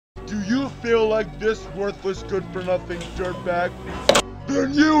Do you feel like this worthless good-for-nothing dirtbag?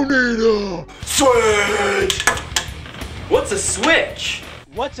 Then you need a switch! What's a switch?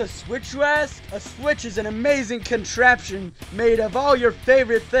 What's a switch, you ask? A switch is an amazing contraption made of all your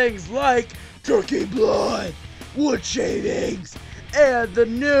favorite things like turkey blood, wood shavings, and the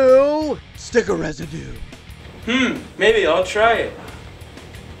new sticker residue. Maybe I'll try it.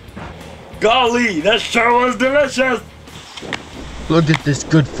 Golly, that sure was delicious! Look at this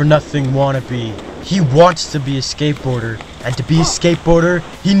good-for-nothing wannabe. He wants to be a skateboarder, and to be a skateboarder,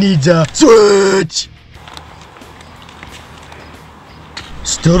 he needs a switch!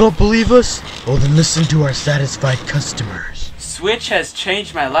 Still don't believe us? Well then listen to our satisfied customers. Switch has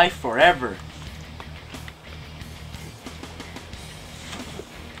changed my life forever.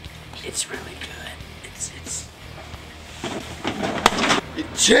 It's really good.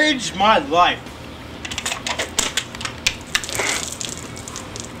 It changed my life.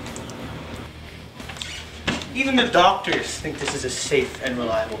 Even the doctors think this is a safe and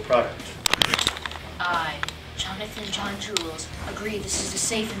reliable product. I, Jonathan John Jules, agree this is a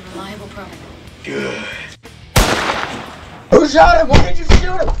safe and reliable product. Good. Who shot him? Why did you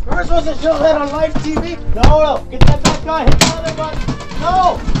shoot him? We were supposed to show that on live TV? No, get that back guy, hit the other button.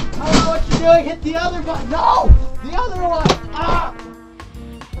 No! I don't know what you're doing, hit the other button. No! The other one! Ah!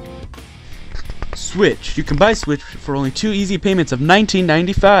 Switch. You can buy Switch for only 2 easy payments of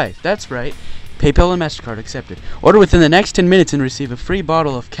 $19.95. That's right. PayPal and MasterCard accepted. Order within the next 10 minutes and receive a free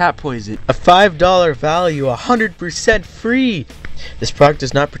bottle of cat poison. A $5 value, 100% free. This product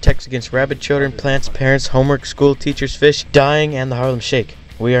does not protect against rabid children, plants, parents, homework, school, teachers, fish, dying, and the Harlem Shake.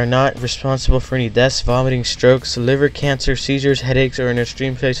 We are not responsible for any deaths, vomiting, strokes, liver cancer, seizures, headaches, or in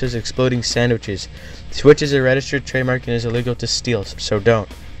extreme cases, exploding sandwiches. Switch is a registered trademark and is illegal to steal, so don't.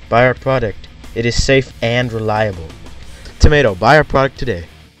 Buy our product. It is safe and reliable. Tomato, buy our product today.